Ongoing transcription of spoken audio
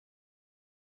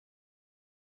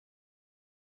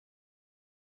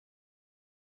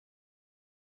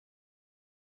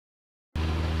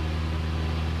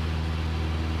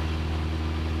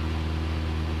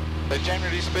But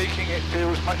generally speaking, it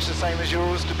feels much the same as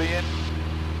yours to be in?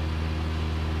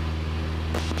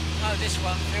 No, this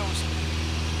one feels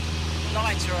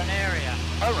lighter an area.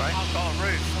 Oh, right. I've got a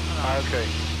roof, haven't I? Okay.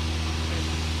 With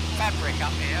fabric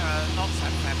up here, not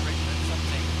so fabric, but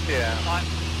something like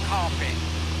carpet.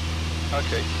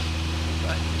 Okay.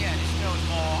 But yeah, this feels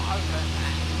more open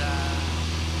and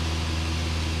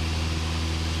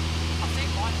I think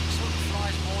mine sort of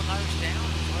flies more nose down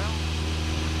as well.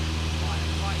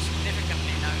 Quite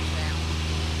significantly nose down.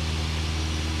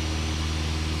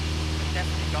 But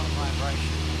definitely got a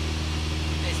vibration.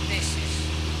 This is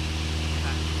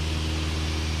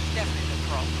definitely the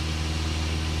prop.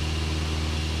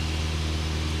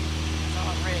 So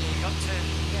I've really got to,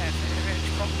 if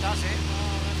the prop does it,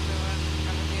 well, I'll have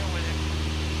to deal with it.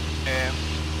 Yeah.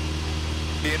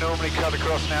 Do you normally cut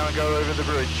across now and go over the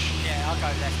bridge? Yeah, I'll go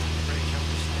left on the bridge,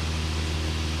 obviously.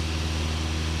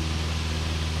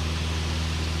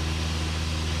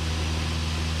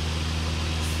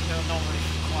 Still normally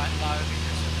quite low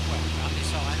because of, well, around this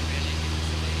side really,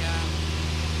 because of the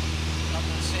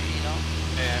London City lot.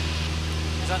 Yeah.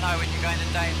 Because I know when you're going to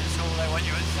Davis Hall, they want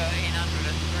you at 1300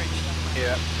 at the bridge, don't they?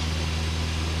 Yeah.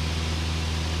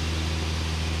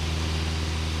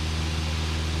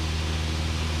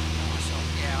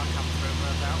 I'll come through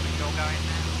about where you're going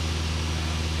now.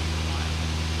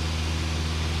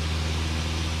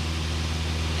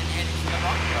 Then heading for the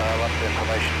mast. London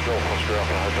information, Golf Oscar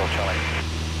Alpha Hotel Charlie.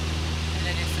 And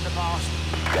heading for the mast.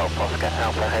 Golf Oscar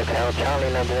Alpha Hotel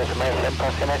Charlie, London information,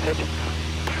 pass your message.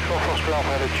 Golf Oscar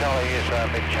Alpha Hotel Charlie is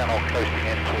mid-channel coasting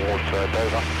in towards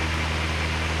Dover.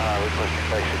 Requesting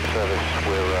basic service,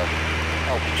 we're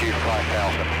altitude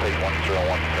 5,000 feet,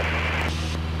 1017.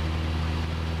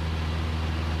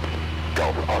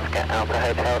 Golf Oscar Alpha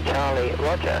Hotel Charlie,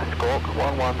 Roger, Squawk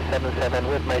 1177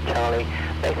 with mode Charlie,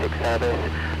 basic service,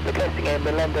 requesting in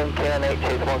the London QNH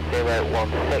is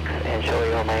 1016, ensure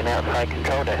you remain outside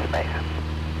controlled airspace.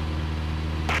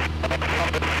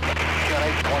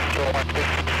 QNH 1016,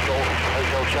 Golf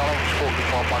Hotel Charlie, Squawk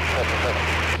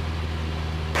 1177.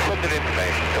 London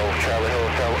information, Golf Charlie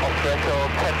Hotel, off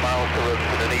record, 10 miles to run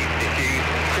to the east issues.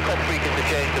 Request weekend to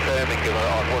change to Birmingham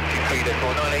on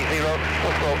 123.980,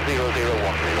 Oscar 0010.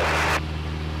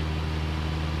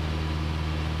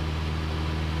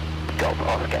 Golf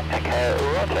Oscar Echo,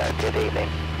 Roger, good evening.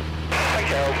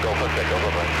 Thank you, Golf Oscar Echo,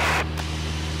 bye-bye.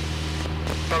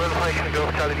 London information,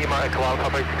 Golf Charlie Lima Echo Alpha,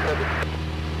 basic service.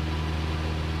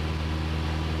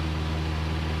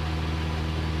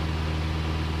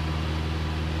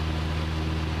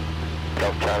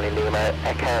 Golf Charlie Lima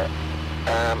Echo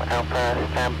Alpha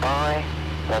standby,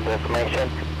 London information.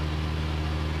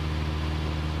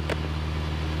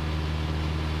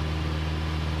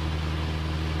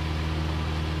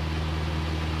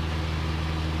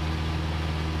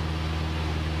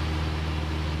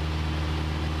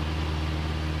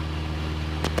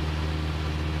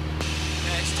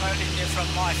 Yeah, it's totally different.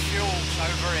 My fuel's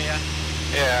over here.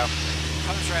 Yeah.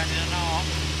 Comes around in an arc.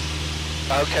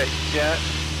 Okay, yeah.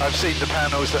 I've seen the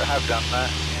panels that have done that.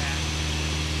 Yeah.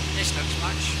 This looks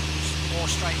much more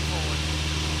straightforward.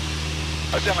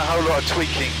 I've done a whole lot of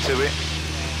tweaking to it.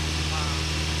 Yeah.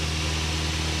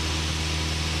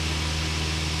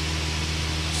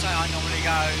 So I normally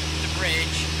go the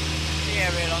bridge, the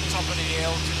aerial on top of the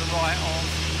hill to the right of,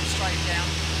 straight down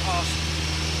past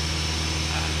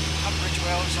Tunbridge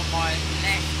Wells on my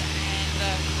left and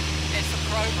head for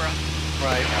Crowborough.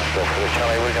 Right. So for the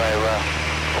Charlie, we're going to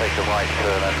take a right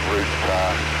turn and route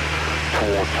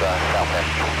towards Southend.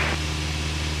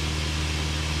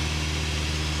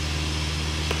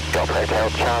 Golf Hotel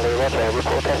Charlie, Roger,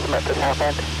 report estimate to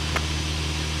Southend.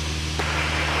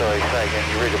 Sorry, say again,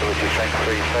 your readability strength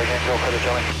 3, say again, Golf Hotel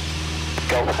Charlie.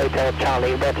 Golf Hotel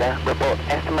Charlie, Roger, report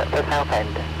estimate to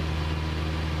Southend.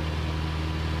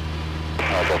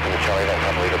 Golf Hotel Charlie, that's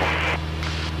unreadable.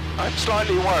 I'm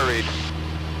slightly worried,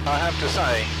 I have to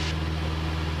say.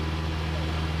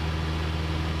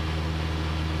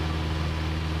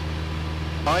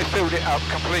 I filled it up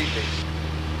completely.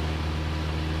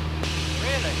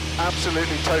 Really?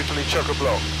 Absolutely, totally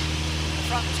chock-a-block. The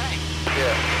front tank?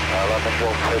 Yeah. London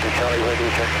Golf Hotel Charlie, ready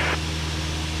to check.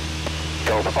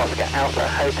 Golf Oscar Alpha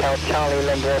Hotel Charlie,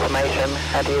 London information.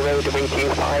 How do you read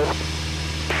VQ5?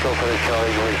 Golf Hotel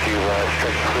Charlie, VQ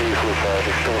strength 3 with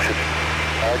distortion.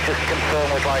 Just confirm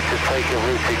we'd like to take a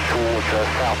routing towards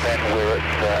Southend. We're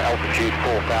at altitude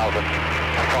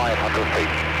 4,500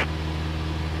 feet.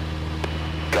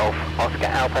 Golf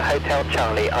Oscar Alpha Hotel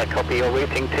Charlie, I copy your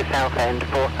routing to Southend,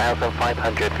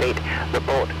 4,500 feet.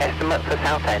 Report estimate for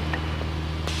Southend. Do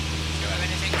you have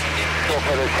anything to give? Golf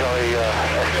Oscar Charlie,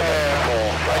 estimate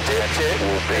for I dipped it,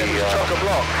 will be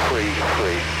chock-a-block.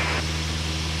 3-3.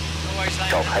 Always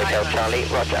aim Golf for Hotel Nayland. Charlie,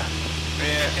 roger.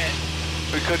 Yeah,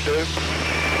 we could do.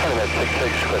 Hello, 66,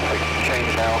 request change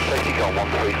now, safety gun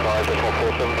 135, decimal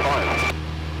 475.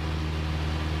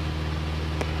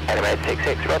 Hello,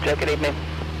 66, roger, good evening.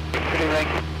 Good evening.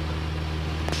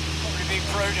 Probably be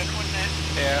prudent, wouldn't it?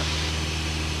 Yeah.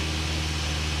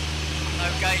 No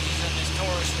gauges are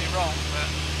notoriously wrong, but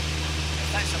if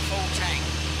that's a full tank,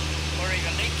 or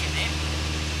even leaking it,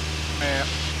 Yeah.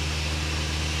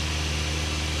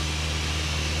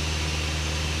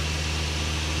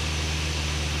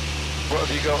 What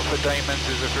have you got for Damon's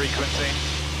as a frequency?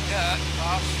 yeah,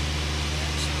 pass.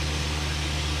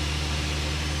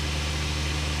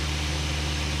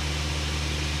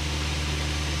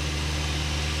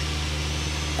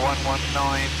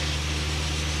 119.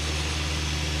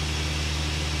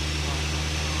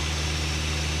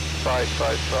 Five.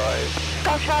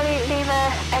 Golf Charlie,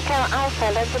 Lima, Echo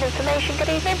Alpha, London information, good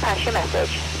evening, pass your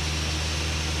message.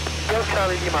 Golf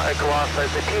Charlie, Lima, Echo Alpha,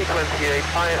 the T28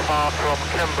 IFR from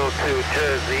Campbell to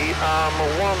Jersey,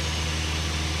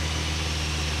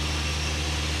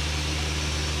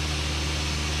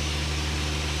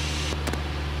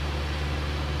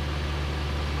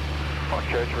 On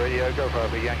Church Radio, go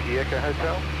over Yankee Echo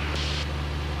Hotel.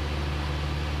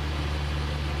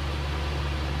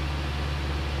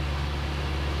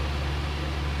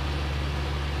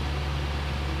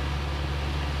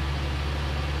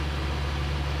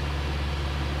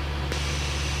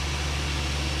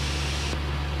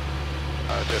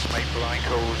 Just make blind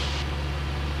calls.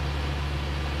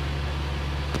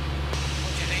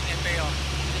 What do you think they'd be on?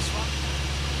 This one?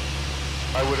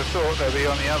 I would have thought they'd be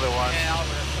on the other one. Yeah, I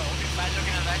would have thought. In fact,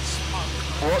 looking at that smoke.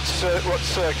 What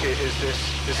circuit is this?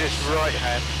 Is this right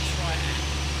hand? It's right hand.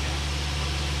 Yeah.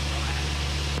 Right hand.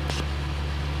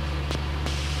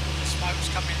 The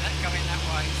smoke's going that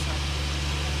way, so.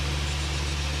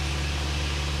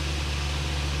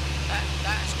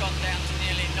 That's gone down to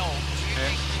nearly naught. Do you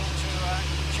think we ought to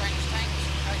change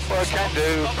tanks? Well, I can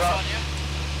do, but... On you?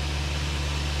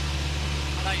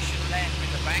 I know you should land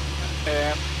with the bank, but...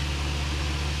 Yeah.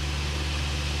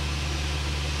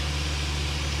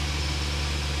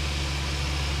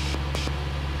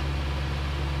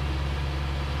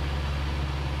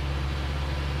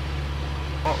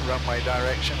 What runway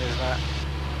direction is that?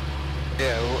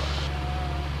 Yeah.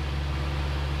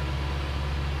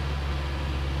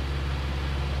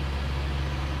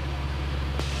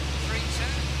 3-2?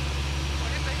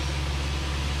 Would it be?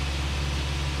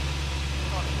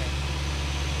 Got to be.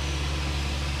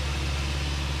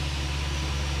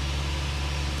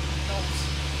 North.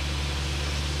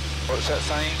 What's that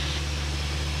saying?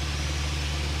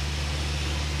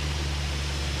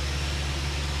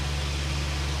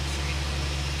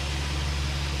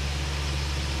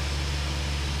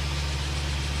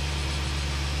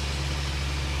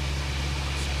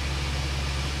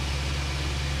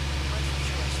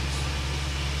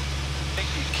 I think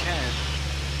you can.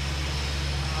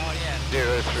 Oh yeah.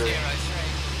 03. 03.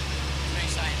 Me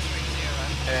saying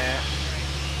 30. Yeah.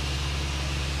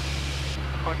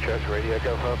 On Church Radio,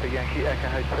 go Papa Yankee Echo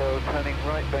Hotel, turning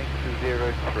right base to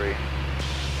 03.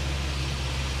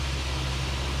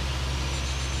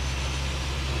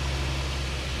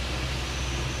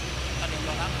 Only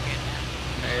gone up again now.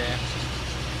 Yeah.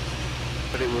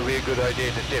 But it would be a good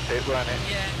idea to dip it, won't it?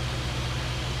 Yeah.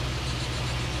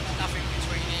 Nothing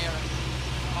between here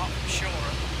and up shore.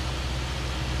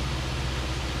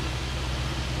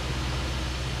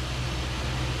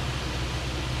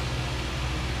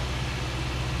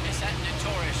 Is that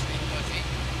notoriously dodgy?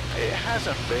 It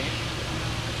hasn't been.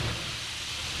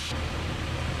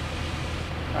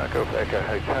 Go for Echo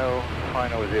Hotel,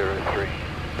 final 03.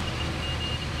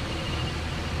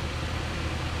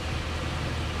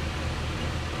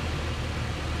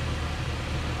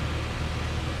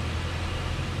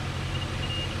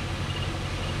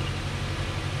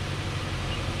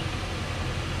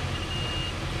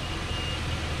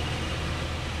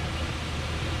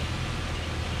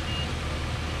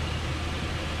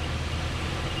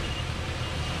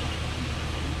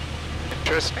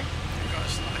 Interesting. We've got a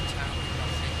slight tail, I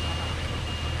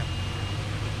think.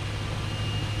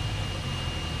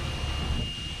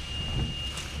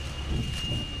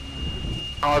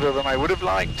 Harder than I would have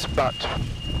liked, but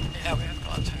Yeah, we have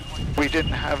got a tail. we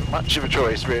didn't have much of a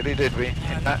choice, really, did we,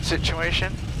 in that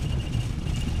situation?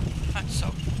 That's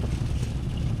so.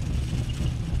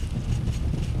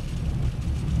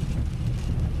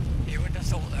 You wouldn't have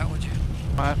thought that, would you?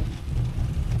 Right.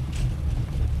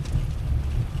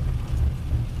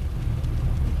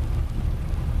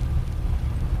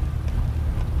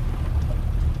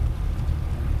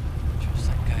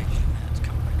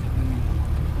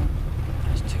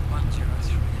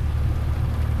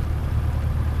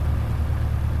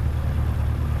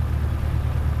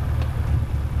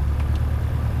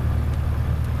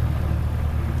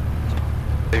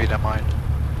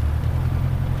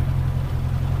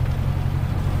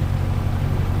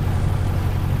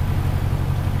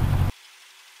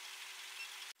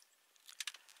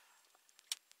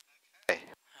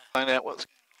 Find out what's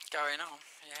going on.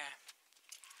 Yeah.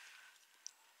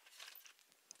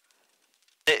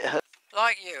 it.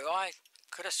 Like you, I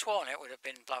could have sworn it would have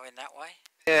been blowing that way.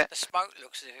 Yeah. The smoke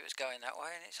looks as if it was going that way,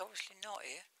 and it's obviously not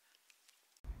here.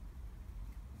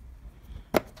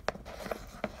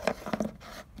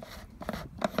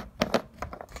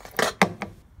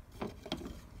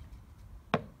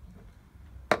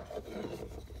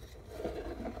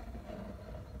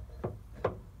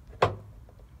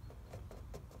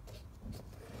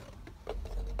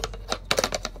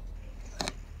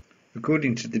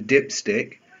 According to the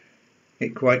dipstick,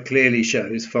 it quite clearly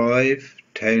shows 5,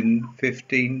 10,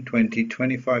 15, 20,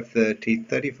 25, 30,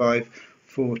 35,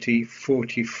 40,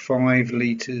 45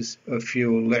 litres of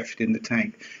fuel left in the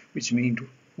tank, which means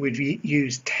we've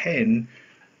used 10,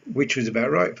 which was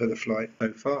about right for the flight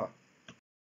so far.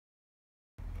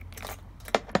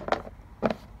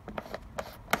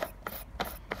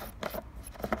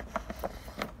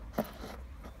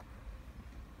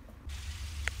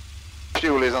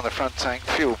 Fuel is on the front tank,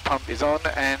 fuel pump is on,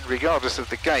 and regardless of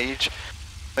the gauge,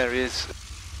 there is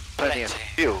plenty of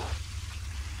fuel.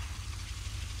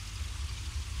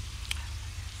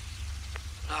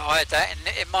 No, I had that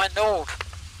in my Nord.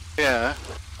 Yeah.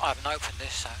 I haven't opened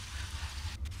this, so.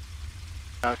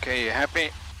 Okay, you happy?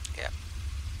 Yeah.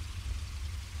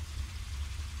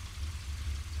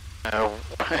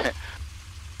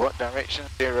 What direction?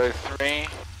 03?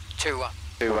 2-1.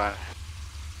 21.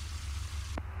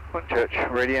 One Church,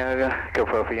 radio, Golf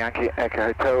Alpha Yankee,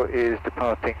 Echo Hotel is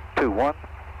departing 2-1.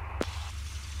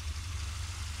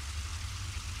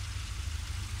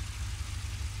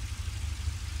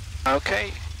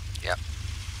 Okay. Yep.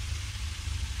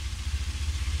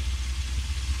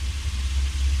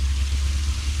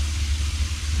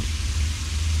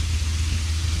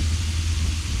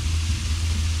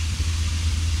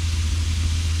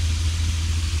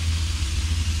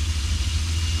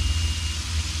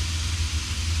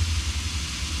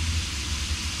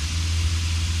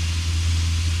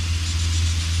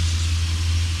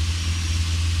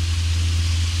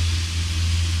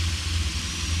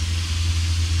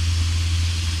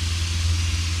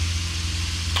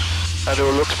 That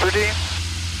all looks pretty.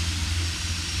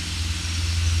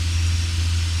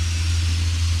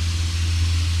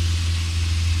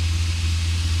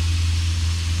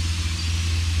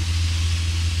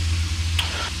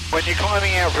 When you're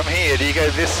climbing out from here, do you go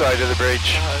this side of the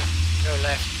bridge? No, go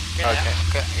left. Get Okay.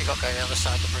 out. You got to go the other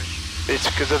side of the bridge. It's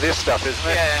because of this stuff, isn't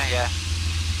it? Yeah, yeah.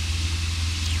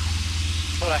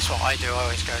 Well, that's what I do. I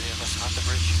always go the other side of the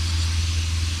bridge.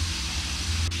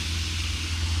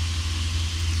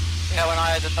 Yeah, when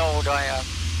I had the Nord, I'd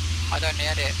only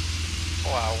had it.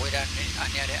 Well, we'd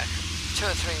only had it 2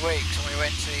 or 3 weeks, and we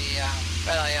went to the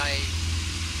LAA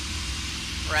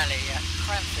rally at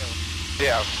Cranfield.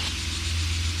 Yeah.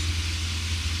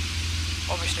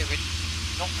 Obviously, we'd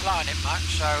not flown it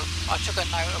much, so I took a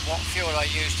note of what fuel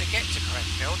I used to get to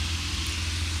Cranfield.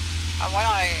 And when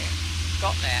I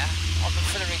got there,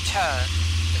 for the return,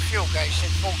 the fuel gauge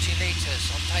said 40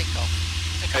 litres on takeoff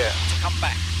to come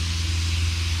back.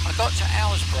 I got to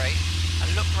Aylesbury and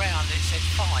looked round, it said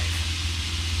 5.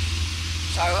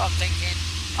 So I'm thinking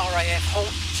RAF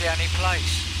Halton's the only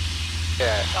place.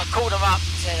 Yeah. So I called them up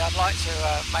and said I'd like to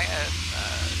make a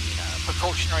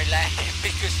precautionary landing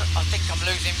because I think I'm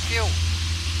losing fuel.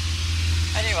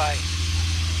 Anyway,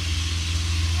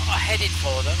 I headed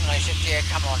for them and they said, yeah,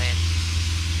 come on in.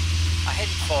 I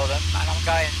headed for them and I'm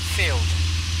going field.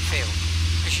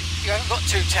 Because you haven't got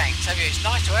 2 tanks, have you? It's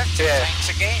nice to have 2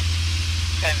 tanks again.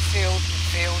 Going field.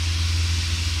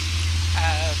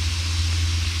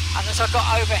 And as I got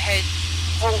overhead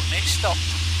Halton, it stopped.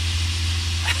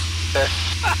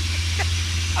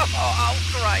 Oh,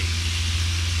 great.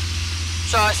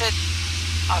 So I said,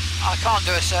 I can't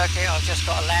do a circuit, I've just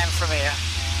got to land from here.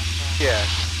 Yeah.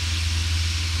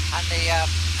 And the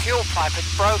fuel pipe had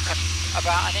broken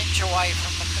about 1 inch away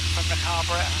from the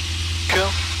carburetor. Cool.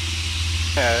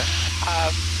 Yeah.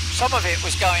 Some of it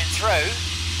was going through,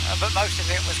 but most of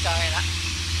it was going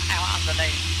out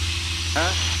underneath.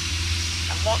 Huh?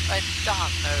 And what they'd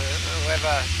done,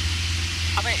 whoever,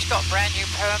 I mean, it's got a brand new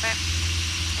permit.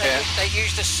 They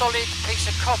used a solid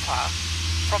piece of copper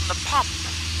from the pump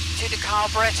to the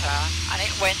carburetor, and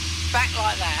it went back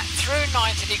like that through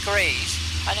 90 degrees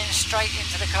and then straight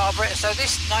into the carburetor. So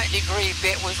this 90-degree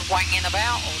bit was wanging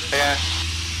about all the time.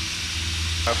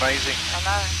 Yeah. Amazing. I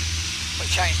know. We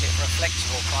changed it for a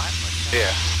flexible pipe. But,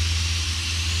 yeah.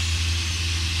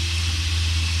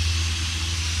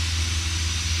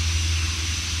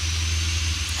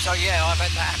 So yeah, I've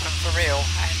had that happen for real,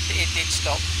 and it did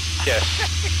stop. Yes.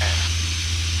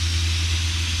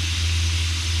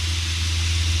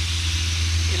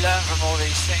 learn from all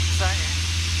these things, don't you?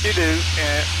 You do,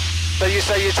 yeah. So you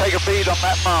say you take a bead on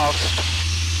that mast?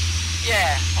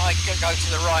 Yeah, I go to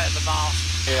the right of the mast.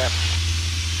 Yeah.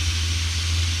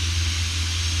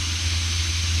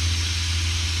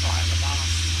 Right of the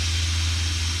mast.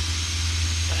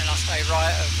 And then I stay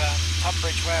right of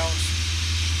Tunbridge Wells.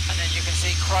 And then you can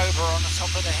see Crowber on the top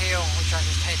of the hill, which I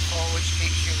just head for, which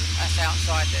keeps you, that's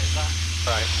outside there's that.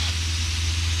 Right.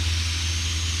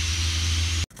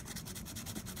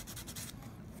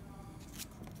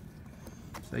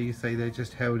 So you say they're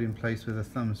just held in place with a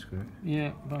thumb screw?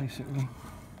 Yeah, basically.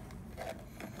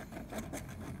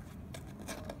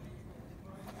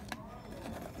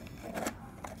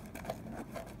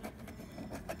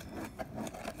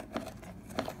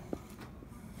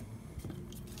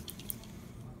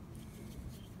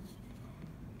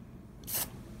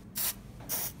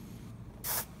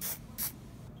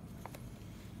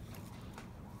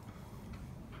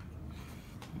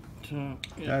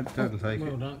 Yeah, that'll take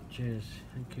well it. done, cheers,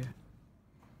 thank you.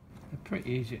 They're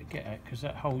pretty easy to get at because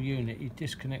that whole unit, you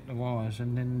disconnect the wires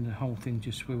and then the whole thing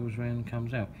just swivels around and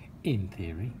comes out, in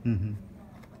theory. Mm-hmm.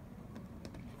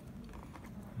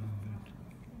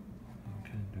 I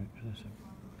can do it because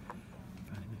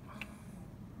that's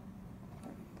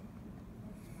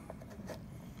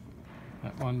a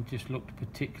that one just looked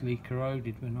particularly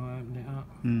corroded when I opened it up.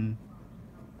 Mm.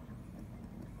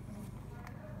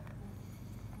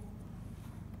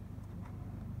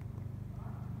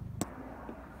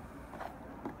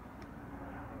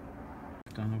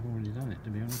 I've already done it, to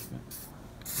be honest, but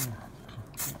yeah,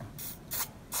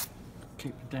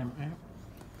 keep the damp out.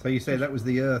 So you say that was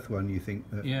the earth one, you think?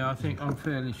 That Yeah, I'm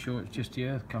fairly sure it's just the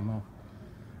earth come off.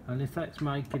 And if that's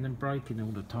making and breaking all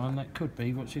the time, that could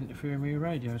be what's interfering with your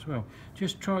radio as well.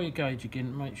 Just try your gauge again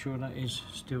and make sure that is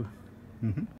still.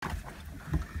 Mm-hmm.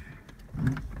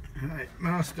 Right,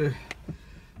 master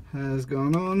has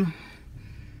gone on,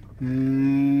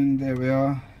 and there we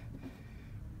are.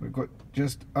 We've got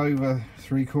just over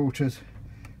 3/4,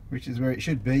 which is where it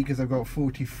should be because I've got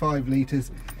 45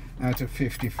 litres out of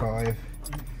 55,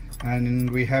 and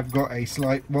we have got a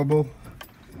slight wobble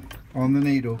on the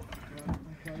needle.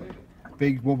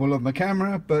 Big wobble on the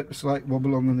camera, but slight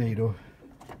wobble on the needle.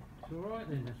 It's alright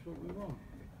then, that's what we want.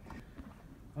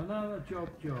 Another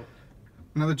jobbed.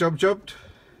 Another jobbed.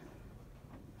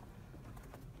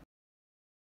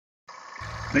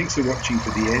 Thanks for watching to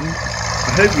the end.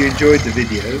 I hope you enjoyed the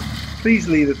video. Please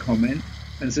leave a comment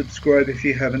and subscribe if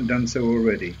you haven't done so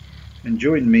already. And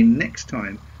join me next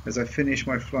time as I finish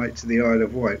my flight to the Isle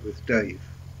of Wight with Dave.